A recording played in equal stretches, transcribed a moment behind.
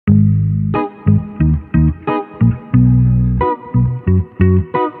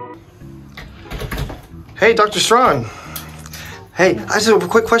Hey, Dr. Strong. Hey, I just have a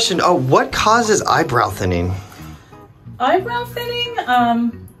quick question. What causes eyebrow thinning? Eyebrow thinning,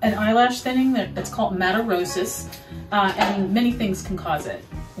 an eyelash thinning, that's called matarosis, and many things can cause it.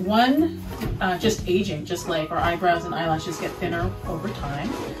 One, just aging, just like our eyebrows and eyelashes get thinner over time.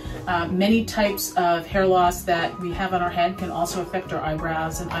 Many types of hair loss that we have on our head can also affect our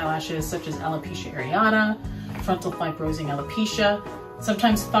eyebrows and eyelashes, such as alopecia areata, frontal fibrosing alopecia.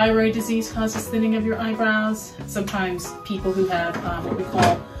 Sometimes thyroid disease causes thinning of your eyebrows. Sometimes people who have what we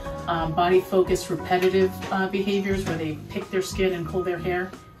call body-focused repetitive behaviors, where they pick their skin and pull their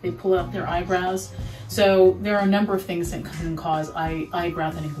hair, they pull out their eyebrows. So there are a number of things that can cause eyebrow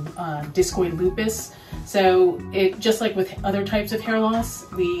thinning, discoid lupus. So just like with other types of hair loss,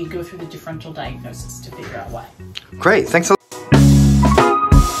 we go through the differential diagnosis to figure out why. Great, thanks a lot.